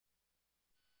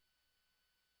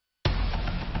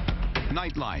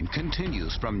Nightline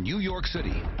continues from New York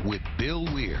City with Bill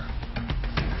Weir.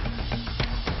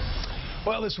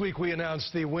 Well, this week we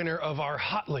announced the winner of our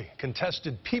hotly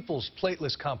contested People's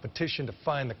Plateless competition to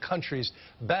find the country's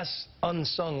best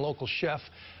unsung local chef.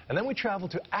 And then we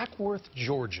traveled to Acworth,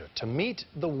 Georgia to meet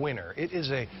the winner. It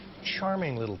is a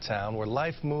charming little town where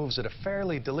life moves at a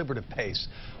fairly deliberative pace,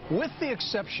 with the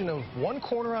exception of one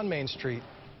corner on Main Street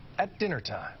at dinner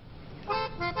time.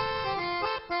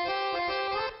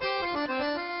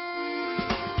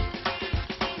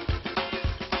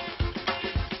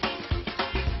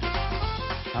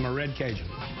 I'm a red Cajun.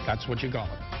 That's what you call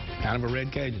it. Kind of a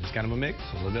red Cajun. It's kind of a mix.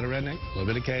 A little bit of redneck, a little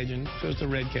bit of Cajun. So it's a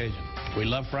red Cajun. We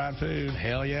love fried food.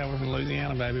 Hell yeah, we're from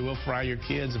Louisiana, baby. We'll fry your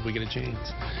kids if we get a chance.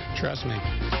 Trust me.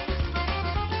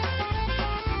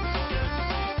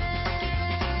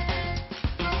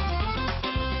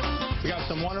 We got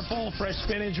some wonderful fresh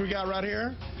spinach we got right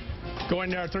here. Go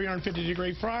into our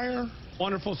 350-degree fryer.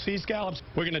 Wonderful sea scallops.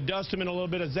 We're going to dust them in a little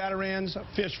bit of Zatarain's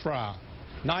fish fry.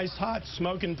 Nice hot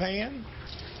smoking pan.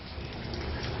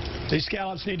 These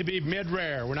scallops need to be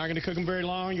mid-rare. We're not going to cook them very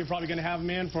long. You're probably going to have them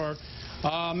in for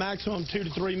maximum 2 to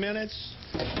 3 minutes.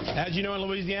 As you know, in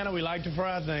Louisiana, we like to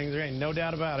fry things. There ain't no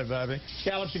doubt about it, baby.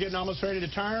 Scallops are getting almost ready to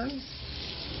turn.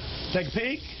 Take a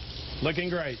peek. Looking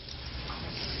great.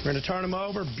 We're going to turn them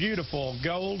over. Beautiful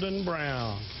golden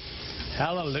brown.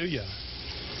 Hallelujah.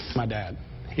 My dad,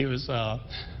 he was a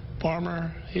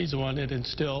farmer. He's the one that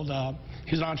instilled,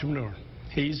 he's an entrepreneur.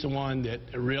 He's the one that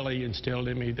really instilled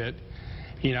in me that,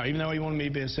 you know, even though he wanted me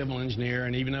to be a civil engineer,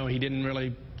 and even though he didn't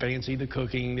really fancy the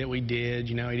cooking that we did,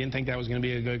 you know, he didn't think that was going to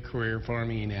be a good career for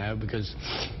me, you know, because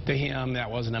to him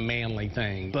that wasn't a manly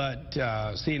thing. But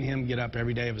seeing him get up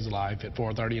every day of his life at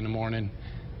 4:30 in the morning,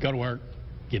 go to work,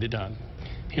 get it done.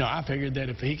 You know, I figured that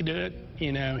if he could do it,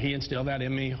 you know, he instilled that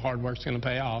in me. Hard work's going to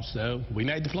pay off. So we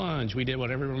made the plunge. We did what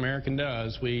every American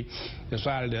does. We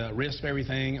decided to risk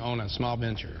everything on a small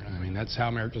venture. I mean, that's how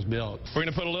America's built. We're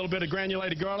going to put a little bit of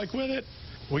granulated garlic with it.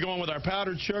 We're going with our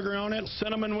powdered sugar on it,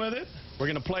 cinnamon with it. We're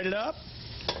going to plate it up.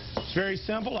 It's very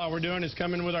simple. All we're doing is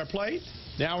coming with our plate.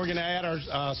 Now we're going to add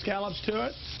our scallops to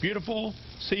it. Beautiful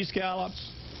sea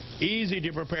scallops. Easy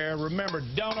to prepare. Remember,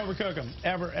 don't overcook them.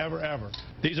 Ever, ever, ever.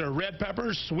 These are red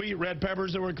peppers, sweet red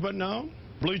peppers that we're putting on.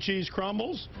 Blue cheese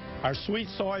crumbles. Our sweet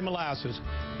soy molasses.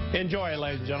 Enjoy it,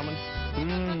 ladies and gentlemen.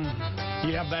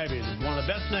 Yeah, baby. It's one of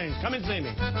the best things. Come and see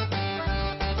me.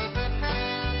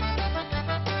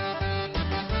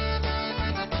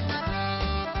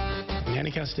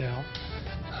 Nanny Castell.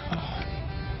 Oh.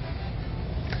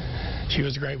 She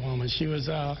was a great woman. She was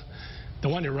the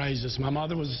one that raised us. My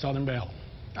mother was a Southern Belle.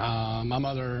 My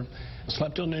mother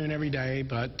slept till noon every day,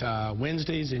 but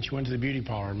Wednesdays, and she went to the beauty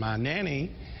parlor. My nanny,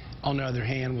 on the other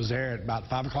hand, was there at about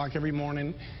 5 o'clock every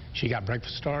morning. She got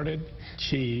breakfast started.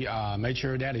 She made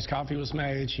sure Daddy's coffee was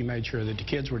made. She made sure that the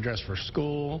kids were dressed for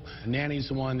school. Nanny's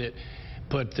the one that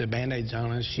put the Band-Aids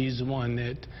on us. She's the one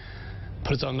that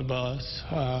puts on the bus.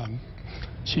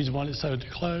 She's the one that sewed the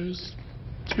clothes.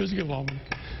 She was a good woman.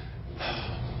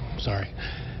 Sorry.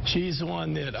 She's the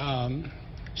one that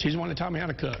taught me how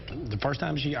to cook. The first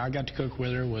time I got to cook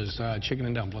with her was chicken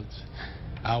and dumplings.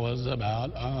 I was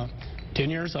about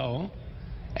 10 years old,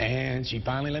 and she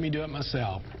finally let me do it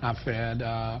myself. I fed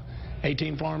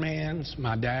 18 farm hands,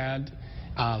 my dad,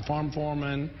 farm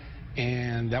foreman,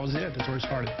 and that was it. That's where it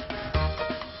started.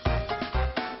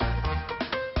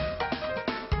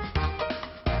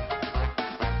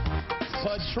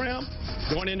 Pud shrimp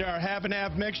going into our half and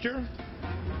half mixture.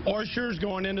 Oysters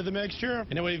going into the mixture,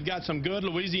 and then we've got some good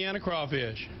Louisiana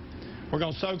crawfish. We're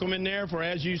going to soak them in there for,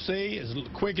 as you see, as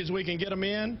quick as we can get them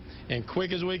in and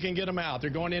quick as we can get them out. They're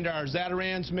going into our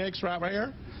Zatarain's mix right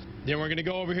here. Then we're going to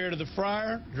go over here to the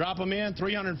fryer, drop them in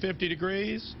 350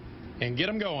 degrees, and get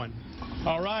them going.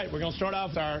 All right, we're going to start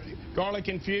off with our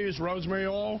garlic-infused rosemary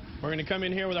oil. We're going to come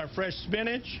in here with our fresh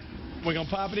spinach. We're going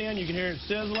to pop it in. You can hear it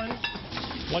sizzling.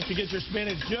 Once you get your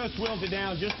spinach just wilted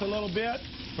down just a little bit,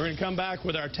 we're going to come back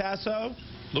with our tasso,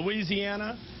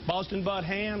 Louisiana, Boston butt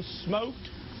ham, smoked,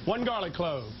 1 garlic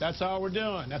clove. That's all we're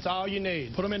doing. That's all you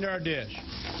need. Put them into our dish.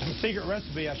 It's a secret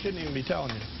recipe I shouldn't even be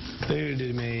telling you. Food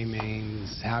to me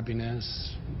means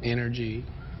happiness, energy,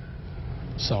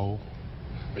 soul.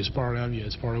 It's part of you.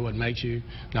 It's part of what makes you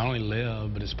not only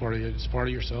live, but it's part of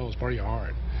your soul. It's part of your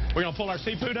heart. We're going to pull our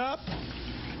seafood up,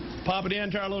 pop it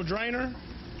into our little drainer.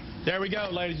 There we go,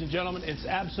 ladies and gentlemen. It's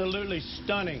absolutely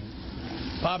stunning.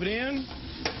 Pop it in.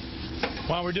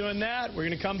 While we're doing that, we're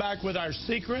going to come back with our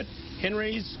secret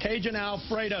Henry's Cajun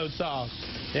Alfredo sauce.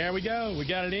 There we go. We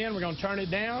got it in. We're going to turn it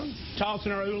down.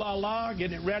 Tossing our ooh la la,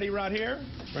 getting it ready right here.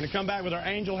 We're going to come back with our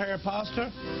angel hair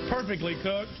pasta, perfectly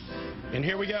cooked. And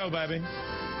here we go, baby.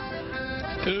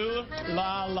 Ooh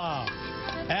la la.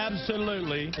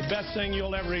 Absolutely the best thing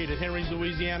you'll ever eat at Henry's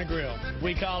Louisiana Grill.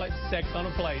 We call it sex on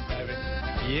a plate, baby.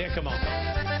 Yeah, come on.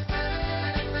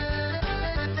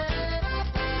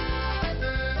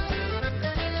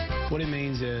 What it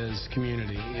means is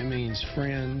community. It means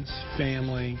friends,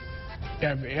 family.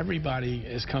 Everybody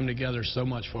has come together so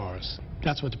much for us.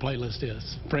 That's what the plate list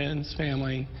is. Friends,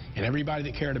 family, and everybody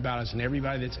that cared about us, and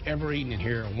everybody that's ever eaten it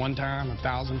here one time,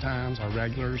 1,000 times, our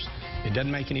regulars. It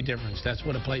doesn't make any difference. That's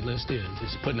what a plate list is.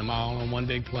 It's putting them all on one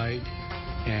big plate,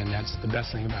 and that's the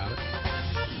best thing about it.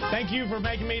 Thank you for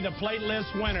making me the plate list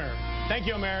winner. Thank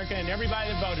you, America, and everybody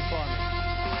that voted for me.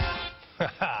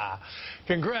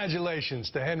 Congratulations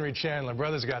to Henry Chandler.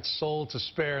 Brothers got soul to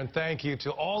spare, and thank you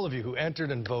to all of you who entered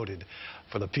and voted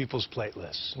for the People's Plate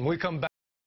List. When we come back.